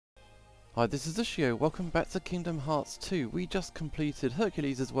Hi, this is Ushio. Welcome back to Kingdom Hearts 2. We just completed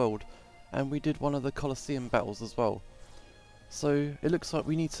Hercules' world, and we did one of the Colosseum battles as well. So, it looks like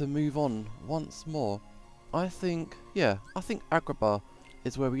we need to move on once more. I think Agrabah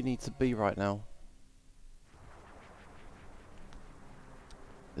is where we need to be right now.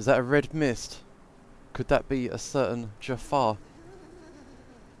 Is that a red mist? Could that be a certain Jafar?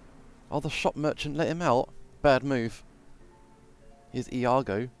 Oh, the shop merchant let him out? Bad move. Here's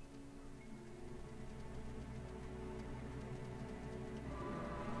Iago.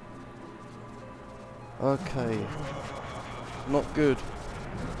 Okay. Not good.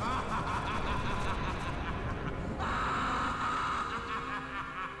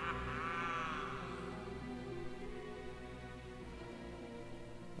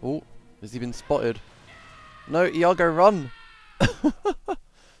 Oh, has he been spotted? No, Iago, run!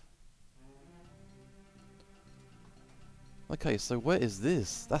 Okay, so where is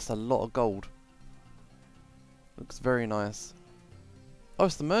this? That's a lot of gold. Looks very nice. Oh,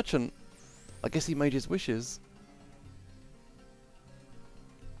 it's the merchant. I guess he made his wishes.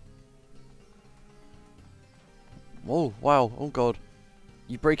 Oh, wow. Oh, God.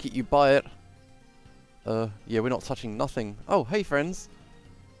 You break it, you buy it. Yeah, we're not touching nothing. Oh, hey, friends.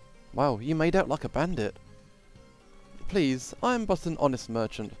 Wow, you made out like a bandit. Please, I am but an honest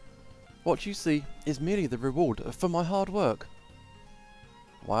merchant. What you see is merely the reward for my hard work.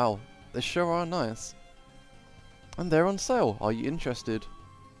 Wow, they sure are nice. And they're on sale. Are you interested?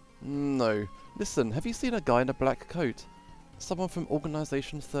 No. Listen, have you seen a guy in a black coat? Someone from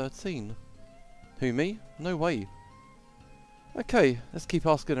Organisation 13. Who, me? No way. Okay, let's keep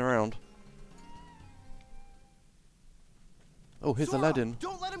asking around. Oh, here's Zoro, Aladdin.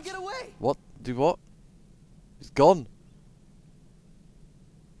 Don't let him get away! What? Do what? He's gone.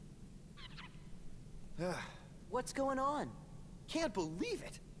 What's going on? Can't believe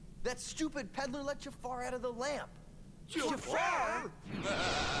it! That stupid peddler let Jafar out of the lamp! Jafar?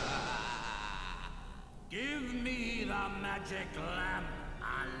 Give me the magic lamp,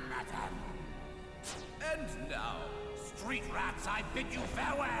 Aladdin. And now, street rats, I bid you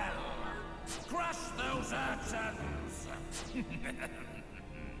farewell. Crush those urchins.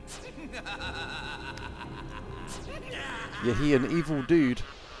 Yeah, he an evil dude.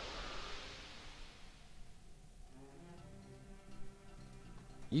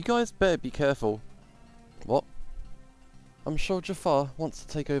 You guys better be careful. What? I'm sure Jafar wants to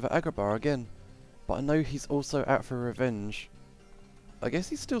take over Agrabah again, but I know he's also out for revenge. I guess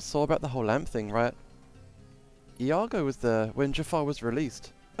he's still sore about the whole lamp thing, right? Iago was there when Jafar was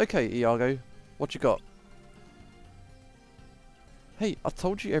released. Okay, Iago, what you got? Hey, I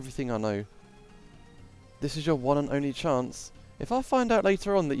told you everything I know. This is your one and only chance. If I find out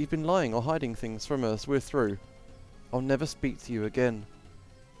later on that you've been lying or hiding things from us, we're through. I'll never speak to you again.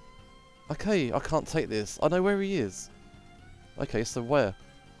 Okay, I can't take this. I know where he is. Okay, so where?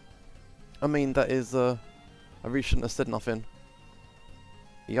 I mean, that is, I really shouldn't have said nothing.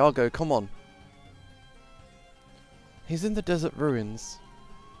 Iago, come on. He's in the desert ruins.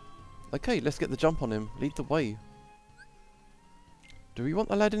 Okay, let's get the jump on him. Lead the way. Do we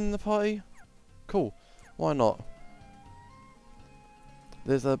want Aladdin in the party? Cool. Why not?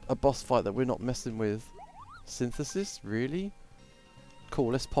 There's a boss fight that we're not messing with. Synthesis? Really?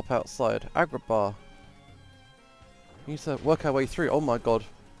 Cool, let's pop outside. Agrabah. We need to work our way through. Oh my god.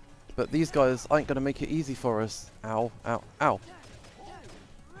 But these guys ain't gonna make it easy for us. Ow, ow, ow.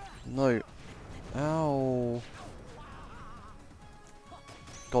 No. Ow.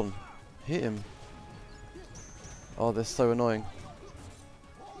 Gone. Hit him. Oh, they're so annoying.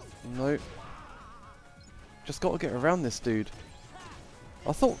 No. Just gotta get around this dude.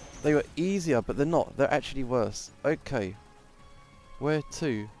 I thought they were easier, but they're not. They're actually worse. Okay. Where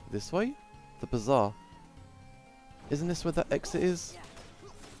to? This way? The bazaar. Isn't this where that exit is?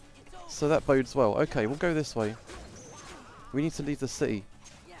 So that bodes well. Okay, we'll go this way. We need to leave the city.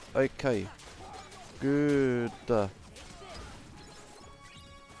 Okay. Good.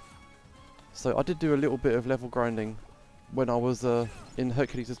 So I did do a little bit of level grinding when I was in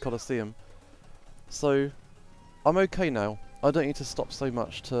Hercules' Colosseum. So I'm okay now. I don't need to stop so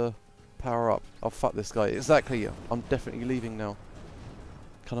much to power up. Oh, fuck this guy. Exactly. I'm definitely leaving now.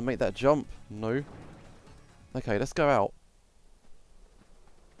 Can I make that jump? No. Okay, let's go out.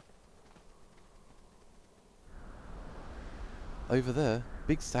 Over there,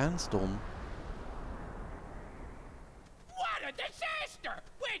 big sandstorm. What a disaster!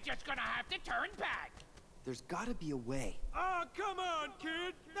 We're just gonna have to turn back. There's gotta be a way. Ah, come on,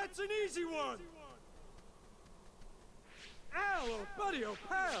 kid! That's an easy one! Ow, oh buddy, oh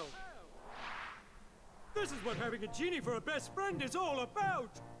pal! This is what having a genie for a best friend is all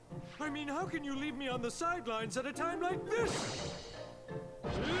about! I mean, how can you leave me on the sidelines at a time like this?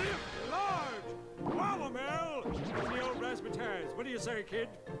 Lift large! Wow, Mel! And the old razzmatazz. What do you say, kid?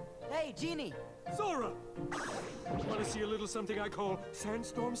 Hey, Genie! Zora! Want to see a little something I call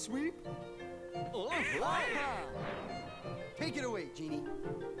sandstorm sweep? Take it away, Genie.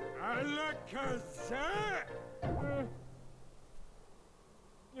 Alakazam!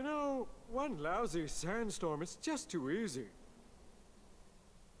 You know, one lousy sandstorm is just too easy.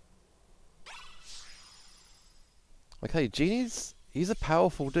 Okay, he's a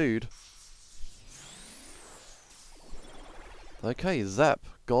powerful dude. Okay, zap,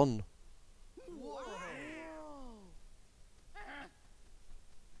 gone.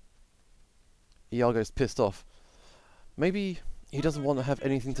 Iago's pissed off. Maybe he doesn't want to have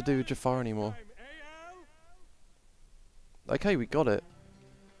anything to do with Jafar anymore. Okay, we got it.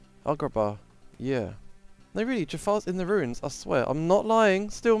 Agrabah, yeah. No, really, Jafar's in the ruins, I swear. I'm not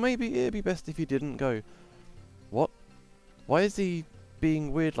lying. Still, maybe it'd be best if he didn't go. What? Why is he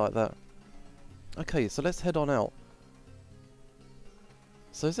being weird like that? Okay, so let's head on out.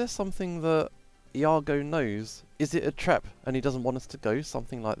 So is there something that Iago knows? Is it a trap and he doesn't want us to go?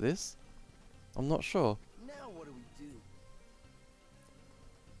 Something like this? I'm not sure. Now what do we do?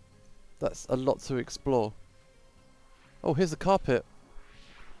 That's a lot to explore. Oh, here's a carpet.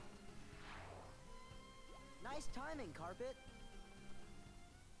 Nice timing, carpet.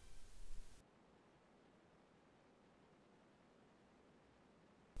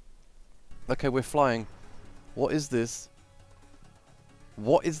 Okay, we're flying. What is this?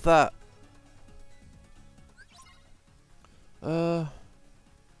 What is that?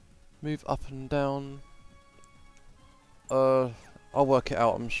 Move up and down. I'll work it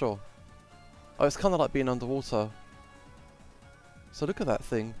out, I'm sure. Oh, it's kind of like being underwater. So look at that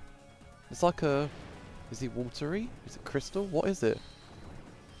thing. It's like a... Is it watery? Is it crystal? What is it?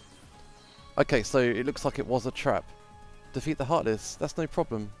 Okay, so it looks like it was a trap. Defeat the Heartless. That's no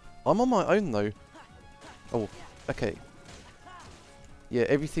problem. I'm on my own though. Oh, okay. Yeah,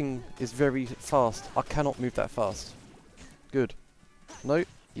 everything is very fast. I cannot move that fast. Good. No.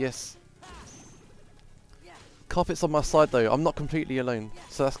 Yes. Carpet's on my side though. I'm not completely alone.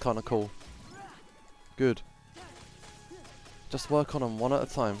 So that's kind of cool. Good. Just work on them one at a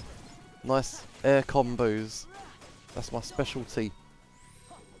time. Nice air combos. That's my specialty.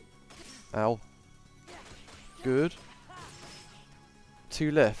 Ow. Good.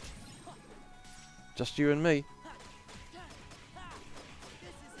 2 left. Just you and me.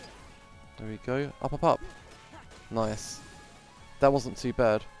 There we go. Up, up, up. Nice. That wasn't too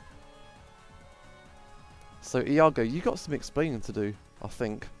bad. So Iago, you got some explaining to do, I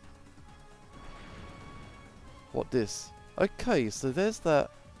think. What this? Okay, so there's that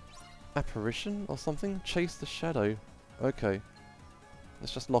apparition or something. Chase the shadow. Okay.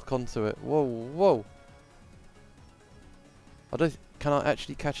 Let's just lock onto it. Whoa, whoa. Can I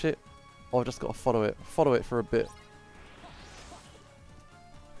actually catch it? Or I've just got to follow it. Follow it for a bit.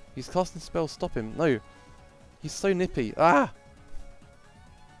 He's casting spells, stop him. No. He's so nippy. Ah!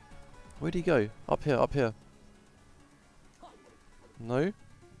 Where'd he go? Up here, up here. No.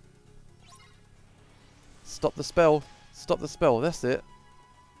 Stop the spell. Stop the spell. That's it.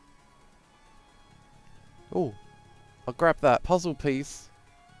 Oh. I'll grab that. Puzzle piece.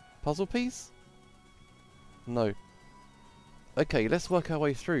 Puzzle piece? No. Okay, let's work our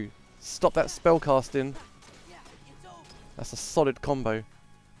way through. Stop that spell casting. That's a solid combo.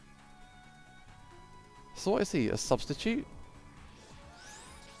 So what is he? A substitute?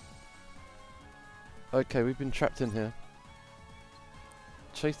 Okay, we've been trapped in here.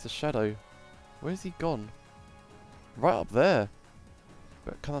 Chase the shadow. Where's he gone? Right up there.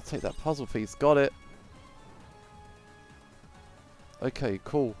 But can I take that puzzle piece? Got it. Okay,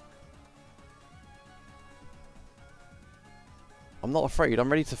 cool. I'm not afraid.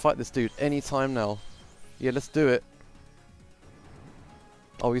 I'm ready to fight this dude anytime now. Yeah, let's do it.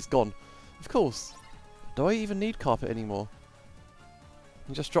 Oh, he's gone. Of course. Do I even need carpet anymore?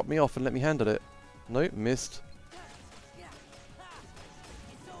 You just drop me off and let me handle it. Nope, missed.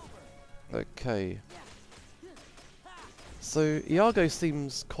 Okay. So, Iago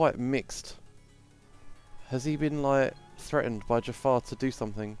seems quite mixed. Has he been, like, threatened by Jafar to do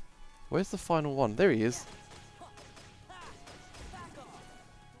something? Where's the final one? There he is.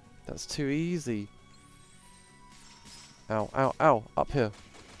 That's too easy. Ow, ow, ow. Up here.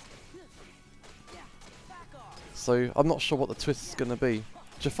 So, I'm not sure what the twist is going to be.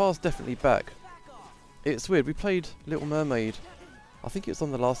 Jafar's definitely back. It's weird, we played Little Mermaid, I think it was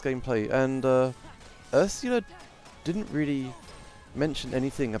on the last gameplay, and Ursula didn't really mention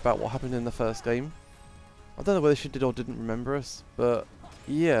anything about what happened in the first game. I don't know whether she did or didn't remember us, but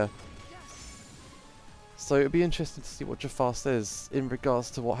yeah. So it'd be interesting to see what Jafar says in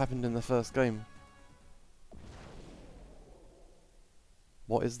regards to what happened in the first game.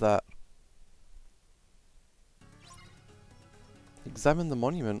 What is that? Examine the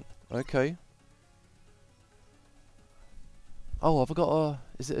monument. Okay. Oh, I've got a...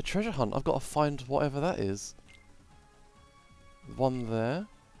 Is it a treasure hunt? I've got to find whatever that is. One there.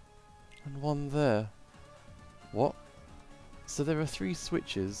 And one there. What? So there are 3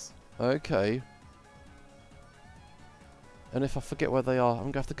 switches. Okay. And if I forget where they are, I'm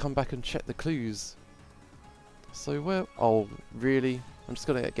going to have to come back and check the clues. So where... Oh, really? I'm just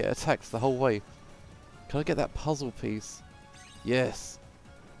going to get attacked the whole way. Can I get that puzzle piece? Yes.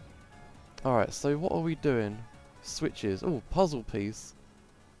 Alright, so what are we doing? Switches. Oh, puzzle piece.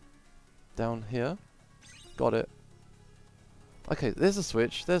 Down here. Got it. Okay, there's a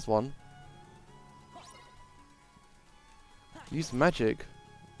switch. There's one. Use magic.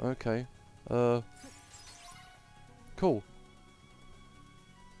 Okay. Cool.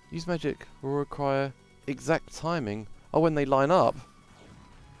 Use magic will require exact timing. Oh, when they line up.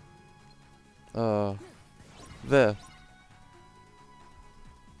 There.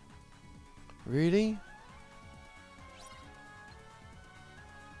 Really?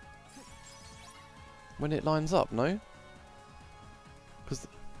 When it lines up, no? Because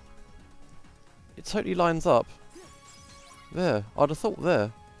it totally lines up. There. I'd have thought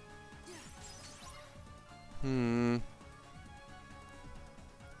there.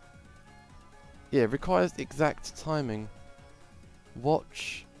 Yeah, requires exact timing.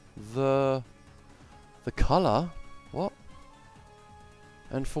 Watch the colour. What?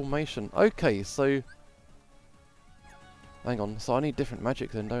 And formation. Okay, so hang on. So I need different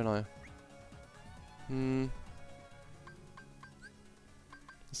magic then, don't I?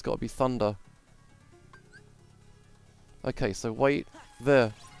 It's got to be thunder. Okay, so wait.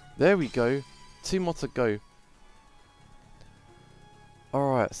 There. There we go. 2 more to go.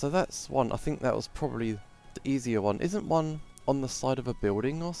 Alright, so that's one. I think that was probably the easier one. Isn't one on the side of a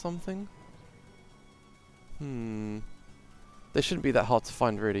building or something? They shouldn't be that hard to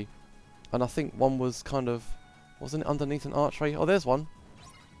find, really. And I think one was kind of... Wasn't it underneath an archway? Oh, there's one.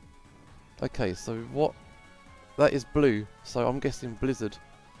 Okay, so what... That is blue, so I'm guessing blizzard.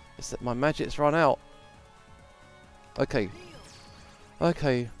 Except my magic's run out. Okay.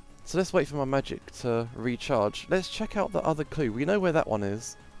 Okay, so let's wait for my magic to recharge. Let's check out the other clue. We know where that one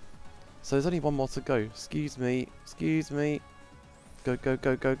is. So there's only one more to go. Excuse me. Excuse me. Go, go,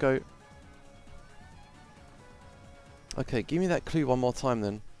 go, go, go. Okay, give me that clue one more time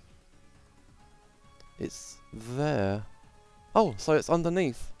then. It's there. Oh, so it's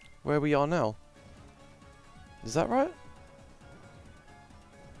underneath where we are now. Is that right?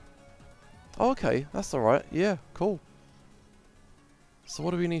 Oh, okay, that's alright. Yeah, cool. So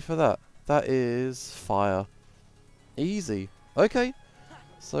what do we need for that? That is fire. Easy. Okay.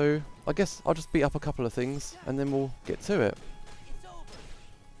 So I guess I'll just beat up a couple of things and then we'll get to it.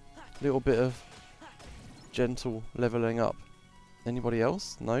 Little bit of gentle leveling up. Anybody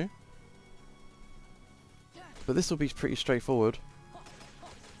else? No? But this will be pretty straightforward.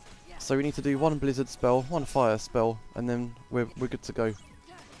 So we need to do one blizzard spell, one fire spell, and then we're good to go.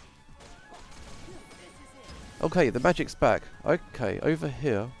 Okay, the magic's back. Okay, over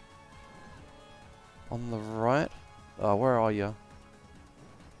here. On the right. Oh, where are you?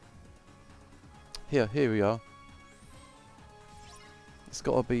 Here we are. It's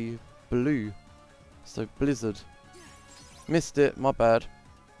got to be blue. So blizzard. Missed it, my bad.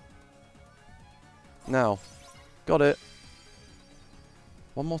 Now. Got it.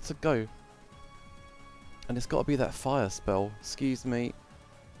 One more to go. And it's got to be that fire spell. Excuse me.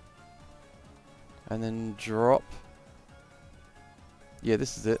 And then drop. Yeah,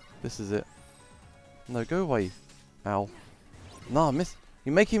 this is it. This is it. No, go away. Ow. Nah, miss.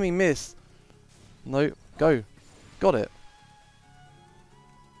 You're making me miss. No, go. Got it.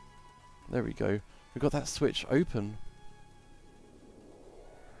 There we go. We've got that switch open.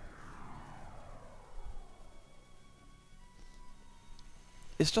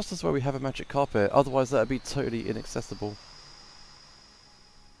 It's just as well we have a magic carpet, otherwise that would be totally inaccessible.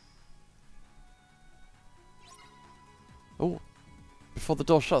 Oh, before the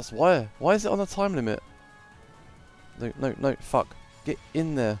door shuts. Why? Why is it on a time limit? No, no, no, fuck. Get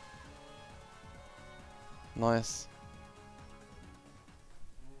in there. Nice.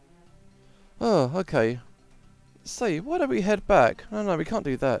 Oh, okay. Say, why don't we head back? No, we can't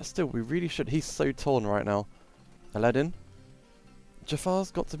do that. Still, we really should. He's so torn right now. Aladdin? Jafar's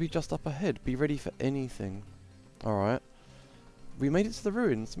got to be just up ahead. Be ready for anything. Alright. We made it to the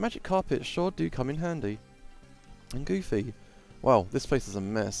ruins. Magic carpets sure do come in handy. And Goofy. Wow, this place is a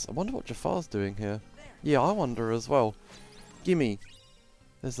mess. I wonder what Jafar's doing here. Yeah, I wonder as well. Gimme.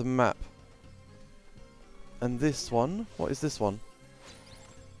 There's a map. And this one, what is this one?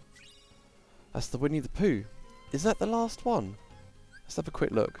 That's the Winnie the Pooh. Is that the last one? Let's have a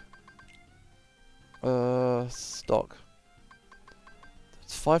quick look. Stock.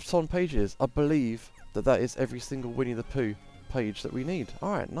 It's 5 ton pages. I believe that that is every single Winnie the Pooh page that we need.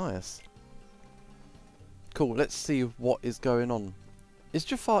 Alright, nice. Cool, let's see what is going on. Is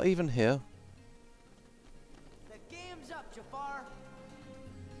Jafar even here? The game's up, Jafar.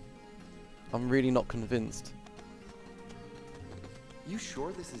 I'm really not convinced. You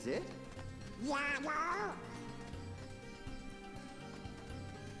sure this is it? Yeah, no.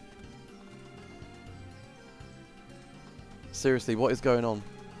 Seriously, what is going on?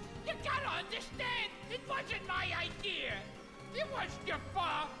 You gotta understand, it wasn't my idea. It was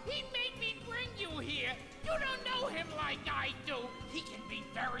Jafar. He made me bring you here. You don't know him like I do. He can be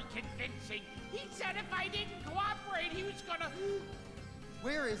very convincing. He said if I didn't cooperate, he was gonna...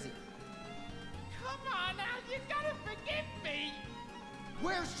 Where is he? Come on now, you gotta forgive me.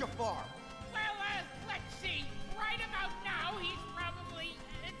 Where's Jafar? Well, let's see. Right about now, he's probably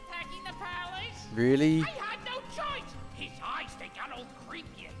attacking the palace. Really? I had no choice. His eyes, they got all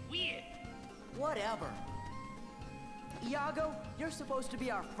creepy and weird. Whatever. Iago, you're supposed to be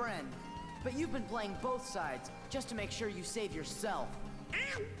our friend, but you've been playing both sides just to make sure you save yourself. I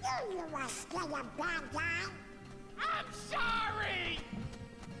knew you were still a bad guy. I'm sorry.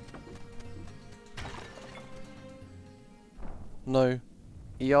 No.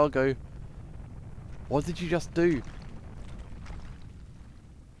 Iago. What did you just do?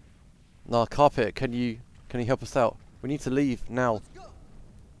 Nah, Carpet, can you help us out? We need to leave now.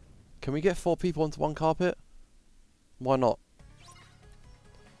 Can we get 4 people onto one carpet? Why not?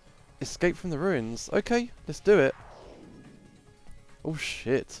 Escape from the ruins. Okay, let's do it. Oh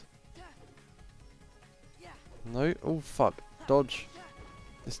shit. No, oh fuck. Dodge.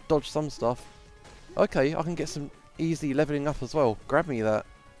 Let's dodge some stuff. Okay, I can get some easy leveling up as well. Grab me that.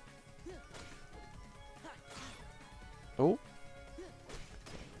 Oh.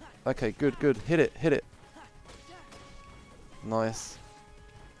 Okay, good, good. Hit it, hit it. Nice.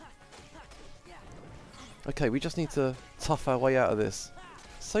 Okay, we just need to tough our way out of this.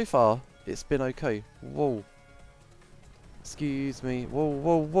 So far, it's been okay. Whoa. Excuse me. Whoa,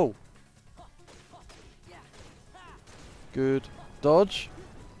 whoa, whoa. Good. Dodge.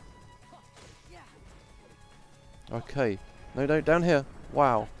 Okay. No, no, down here.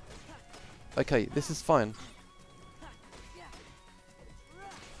 Wow. Okay, this is fine.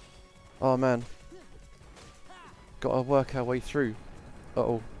 Oh man. Gotta work our way through.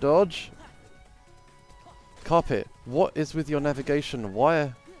 Uh-oh. Dodge. Carpet, what is with your navigation?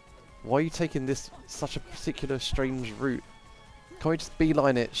 Why are you taking this such a particular strange route? Can't we just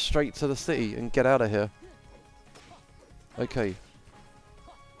beeline it straight to the city and get out of here? Okay.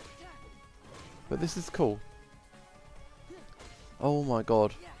 But this is cool. Oh my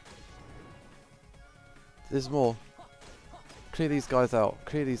god. There's more. Clear these guys out.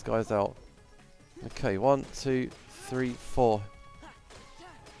 Clear these guys out. Okay, 1, 2, 3, 4.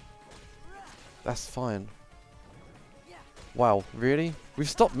 That's fine. Wow, really? We've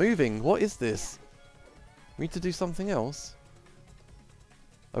stopped moving. What is this? We need to do something else.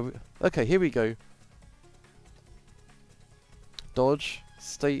 Oh, okay, here we go. Dodge.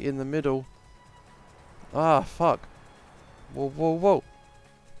 Stay in the middle. Ah, fuck. Whoa, whoa, whoa.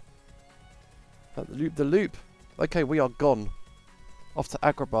 Loop the loop. Okay, we are gone. Off to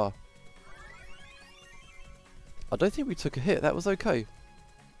Agrabah. I don't think we took a hit. That was okay.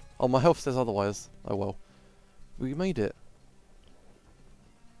 Oh, my health says otherwise. Oh well. We made it.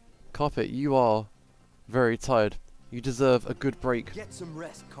 Carpet, you are very tired. You deserve a good break. Get some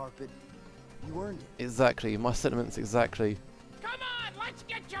rest, Carpet. You earned it. Exactly. My sentiments exactly. Come on, let's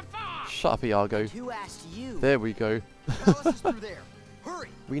get Jafar. Shut up, Iago. Who asked you? There we go. The palace is through there. Hurry!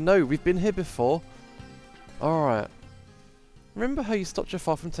 We know. We've been here before. Alright. Remember how you stopped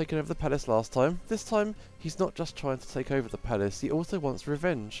Jafar from taking over the palace last time? This time, he's not just trying to take over the palace. He also wants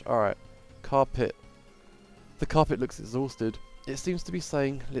revenge. Alright. Carpet. The carpet looks exhausted. It seems to be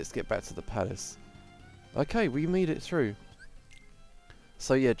saying, let's get back to the palace. Okay, we made it through.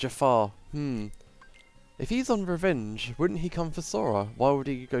 So yeah, Jafar. If he's on revenge, wouldn't he come for Sora? Why would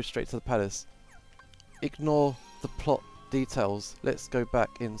he go straight to the palace? Ignore the plot details. Let's go back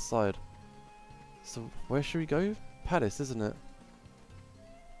inside. So, where should we go? Palace, isn't it?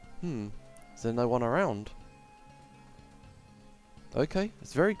 Is there no one around? Okay,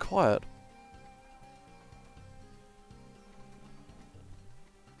 it's very quiet.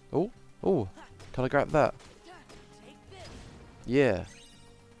 Oh, can I grab that? Yeah.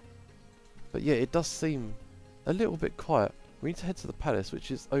 But yeah, it does seem a little bit quiet. We need to head to the palace,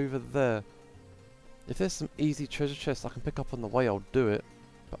 which is over there. If there's some easy treasure chests I can pick up on the way, I'll do it.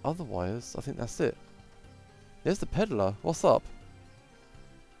 But otherwise, I think that's it. There's the peddler. What's up?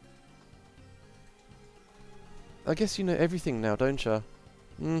 I guess you know everything now, don't you?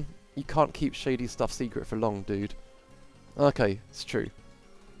 You can't keep shady stuff secret for long, dude. Okay, it's true.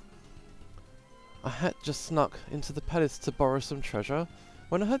 I had just snuck into the palace to borrow some treasure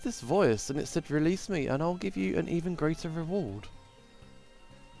when I heard this voice and it said, "Release me and I'll give you an even greater reward."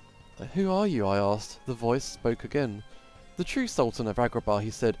 "Who are you?" I asked. The voice spoke again. "The true Sultan of Agrabah," he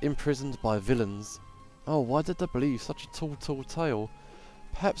said, "imprisoned by villains." Oh, why did I believe such a tall tale?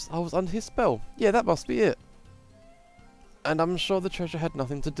 Perhaps I was under his spell. Yeah, that must be it. And I'm sure the treasure had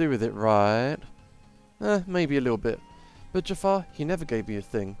nothing to do with it, right? Maybe a little bit. But Jafar, he never gave me a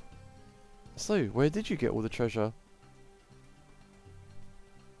thing. So, where did you get all the treasure?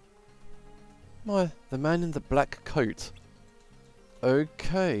 The man in the black coat.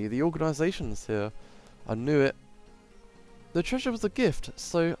 Okay, the organisation's here. I knew it. The treasure was a gift,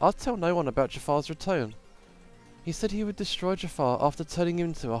 so I'd tell no one about Jafar's return. He said he would destroy Jafar after turning him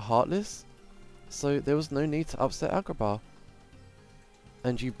into a Heartless, so there was no need to upset Agrabah.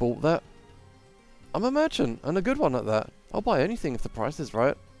 And you bought that? I'm a merchant, and a good one at that. I'll buy anything if the price is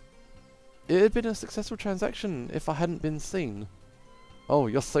right. It had been a successful transaction if I hadn't been seen. Oh,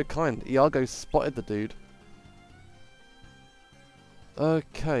 you're so kind. Iago spotted the dude.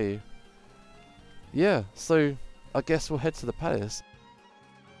 Okay. Yeah, so I guess we'll head to the palace.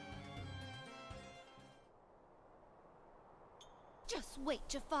 Just wait,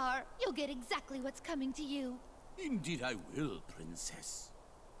 Jafar. You'll get exactly what's coming to you. Indeed I will, Princess.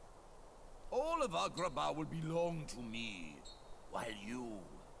 All of Agrabah will belong to me, while you...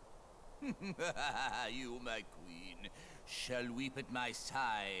 you, my queen, shall weep at my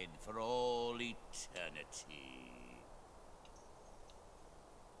side for all eternity.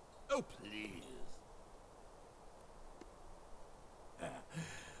 Oh, please.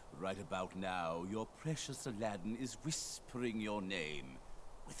 Right about now, your precious Aladdin is whispering your name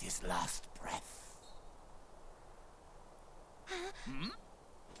with his last breath.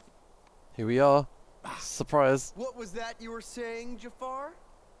 Here we are. Surprise. What was that you were saying, Jafar?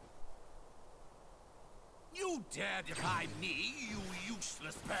 You dare defy me, you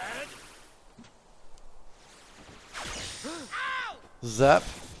useless bird! Ow! Zap.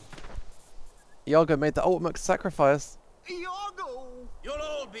 Iago made the ultimate sacrifice. Iago! You'll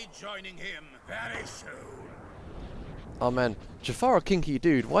all be joining him very soon. Oh man, Jafar a kinky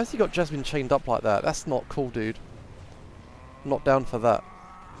dude. Why has he got Jasmine chained up like that? That's not cool, dude. Not down for that.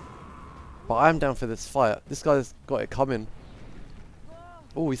 But I am down for this fight. This guy's got it coming.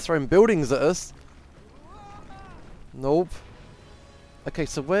 Oh, he's throwing buildings at us. Nope. Okay,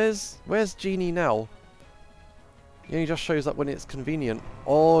 so where's Genie now? He only just shows up when it's convenient.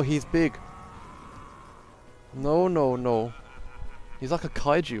 Oh, he's big. No, no, no. He's like a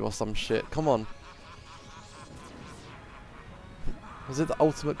kaiju or some shit. Come on. Was it the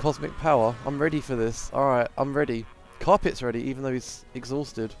ultimate cosmic power? I'm ready for this. Alright, I'm ready. Carpet's ready, even though he's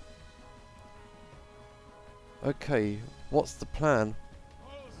exhausted. Okay, what's the plan?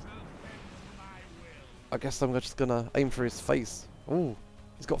 I guess I'm just gonna aim for his face. Ooh,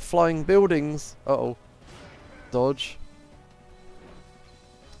 he's got flying buildings. Uh-oh. Dodge.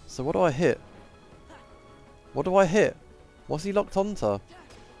 So what do I hit? What do I hit? What's he locked onto?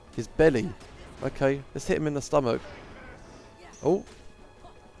 His belly. Okay, let's hit him in the stomach. Oh.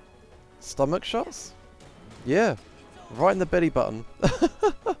 Stomach shots? Yeah. Right in the belly button.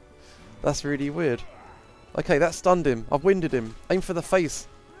 That's really weird. Okay, that stunned him. I've winded him. Aim for the face.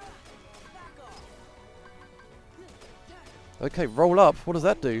 Okay, roll up. What does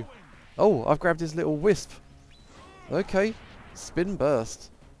that do? Oh, I've grabbed his little wisp. Okay. Spin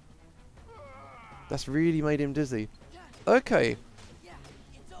burst. That's really made him dizzy. Okay.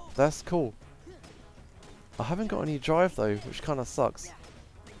 That's cool. I haven't got any drive though, which kind of sucks.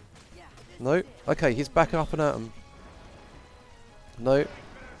 No. Okay, he's backing up and at him. No.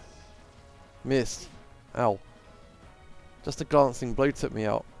 Missed. Ow. Just a glancing blow took me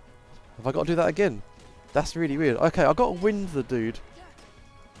out. Have I got to do that again? That's really weird. Okay, I've got to wind the dude.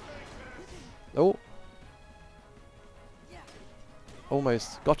 Oh.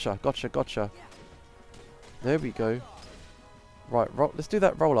 Almost. Gotcha, gotcha, gotcha. There we go. Right, let's do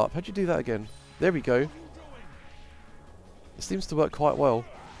that roll up. How'd you do that again? There we go. It seems to work quite well.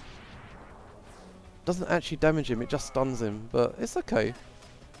 Doesn't actually damage him, it just stuns him, but it's okay.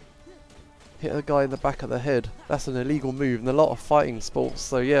 Hit a guy in the back of the head. That's an illegal move in a lot of fighting sports,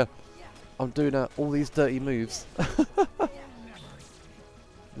 so yeah. I'm doing all these dirty moves.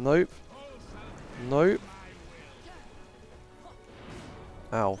 Nope. No.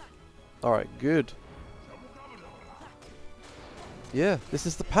 Ow. Alright, good. Yeah, this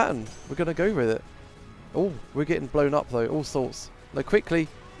is the pattern. We're going to go with it. Oh, we're getting blown up though. All sorts. No, quickly.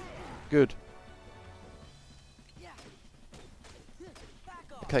 Good.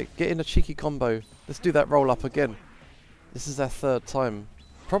 Okay, get in a cheeky combo. Let's do that roll up again. This is our third time.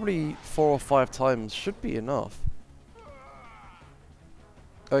 Probably 4 or 5 times should be enough.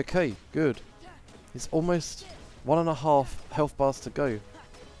 Okay, good. It's almost 1.5 health bars to go.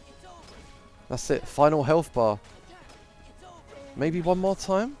 That's it. Final health bar. Maybe one more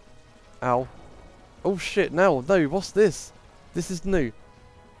time? Ow. Oh shit, no, what's this? This is new.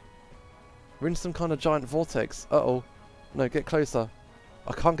 We're in some kind of giant vortex. Uh-oh. No, get closer.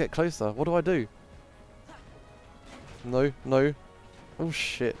 I can't get closer. What do I do? No, no. Oh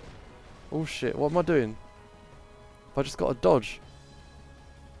shit. Oh shit, what am I doing? Have I just got to dodge?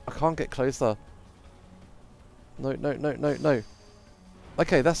 I can't get closer. No, no, no, no, no.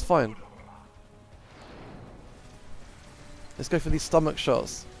 Okay, that's fine. Let's go for these stomach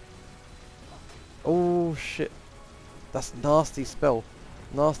shots. Oh shit. That's nasty spell.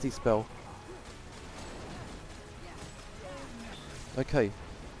 Nasty spell. Okay.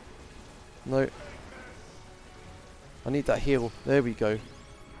 No. I need that heal. There we go.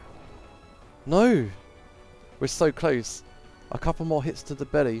 No! We're so close. A couple more hits to the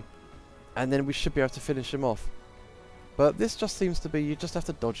belly. And then we should be able to finish him off. But this just seems to be, you just have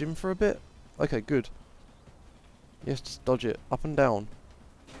to dodge him for a bit. Okay, good. Yes, just dodge it. Up and down.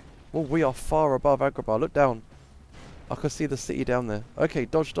 Well, we are far above Agrabah. Look down. I can see the city down there. Okay,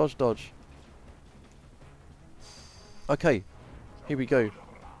 dodge, dodge, dodge. Okay. Here we go.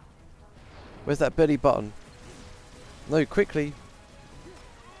 Where's that belly button? No, quickly.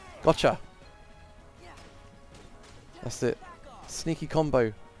 Gotcha. That's it. Sneaky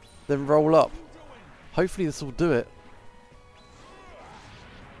combo. Then roll up. Hopefully this will do it.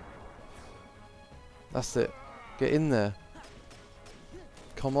 That's it. Get in there.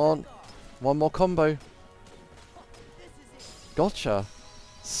 Come on. One more combo. Gotcha.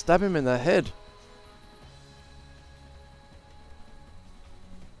 Stab him in the head.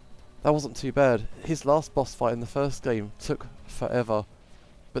 That wasn't too bad. His last boss fight in the first game took forever.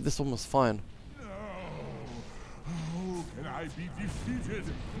 But this one was fine. No. How can I be defeated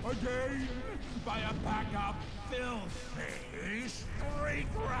again by a pack of filthy street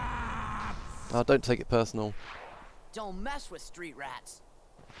rats? Oh, don't take it personal. Don't mess with street rats.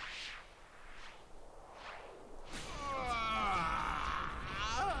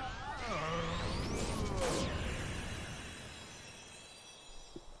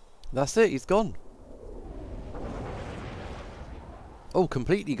 That's it, he's gone. Oh,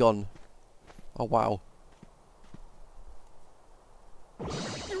 completely gone. Oh, wow.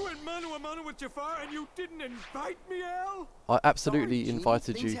 You went mano a mano with Jafar and you didn't invite me, Al? I absolutely Sorry, Gene.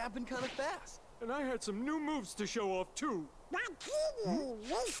 invited Things you. happen kind of fast. And I had some new moves to show off, too. Not kidding.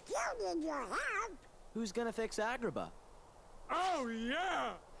 We still need your help. Who's gonna fix Agrabah? Oh, yeah!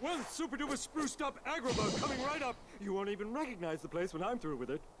 One super-duper spruced-up Agrabah coming right up. You won't even recognize the place when I'm through with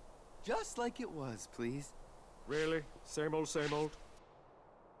it. Just like it was, please. Really? Same old, same old?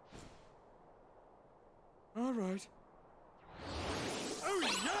 All right. Oh,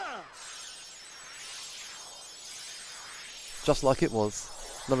 yeah! Just like it was.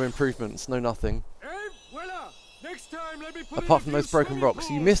 No improvements, no nothing. And voila! Next time, let me put in Apart a from few those broken swimming rocks.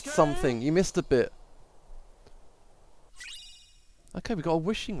 You pools, missed okay? something. You missed a bit. Okay, we got a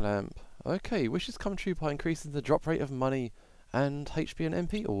wishing lamp. Okay, wishes come true by increasing the drop rate of money and HP and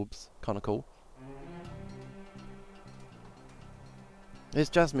MP orbs. Kinda cool. Here's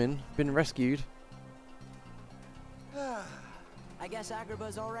Jasmine, been rescued. I guess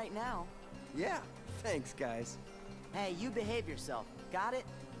Agrabah's all right now. Yeah, thanks, guys. Hey, you behave yourself. Got it?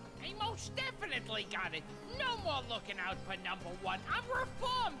 I most definitely got it. No more looking out for number one. I'm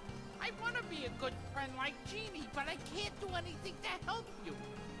reformed. I want to be a good friend like Jeannie, but I can't do anything to help you.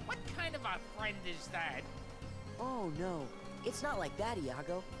 What kind of a friend is that? Oh, no. It's not like that,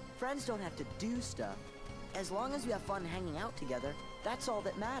 Iago. Friends don't have to do stuff. As long as you have fun hanging out together, that's all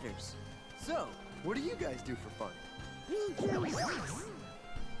that matters. So, what do you guys do for fun? We do this.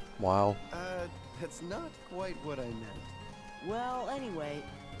 Wow. That's not quite what I meant. Well, anyway...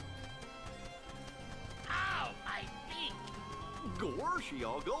 Ow, my feet. Gosh,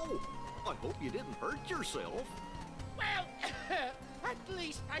 Iago. I hope you didn't hurt yourself. Well, at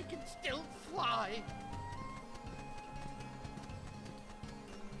least I can still fly.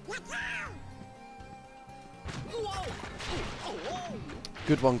 Look out! Whoa! Oh, oh.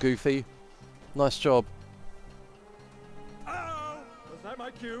 Good one, Goofy. Nice job. Oh! Was that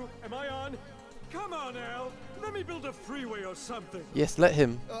my cue? Am I on? Come on, Al. Let me build a freeway or something. Yes, let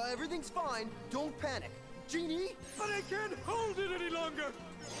him. Everything's fine. Don't panic. Genie? But I can't hold it any longer.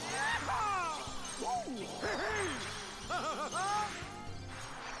 Hey!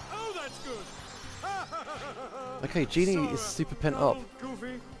 Oh, that's good. Okay, Genie Sora, is super pent up. Donald,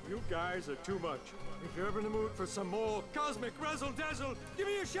 Goofy, you guys are too much. If you're ever in the mood for some more cosmic razzle-dazzle, give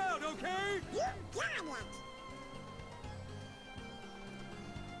me a shout, okay? You got it.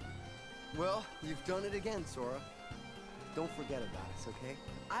 Well, you've done it again, Sora. Don't forget about us, okay?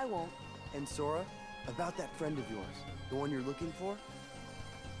 I won't. And Sora, about that friend of yours, the one you're looking for,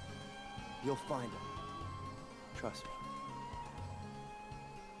 you'll find him. Trust me.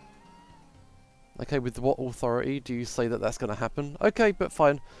 Okay, with what authority do you say that that's going to happen? Okay, but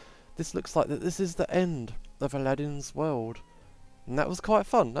fine. This looks like that this is the end of Aladdin's world. And that was quite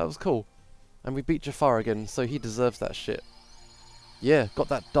fun. That was cool. And we beat Jafar again, so he deserves that shit. Yeah, got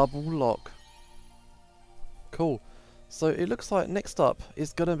that double lock. Cool. So it looks like next up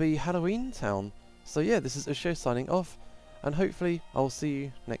is going to be Halloween Town. So yeah, this is Usho signing off. And hopefully I'll see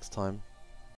you next time.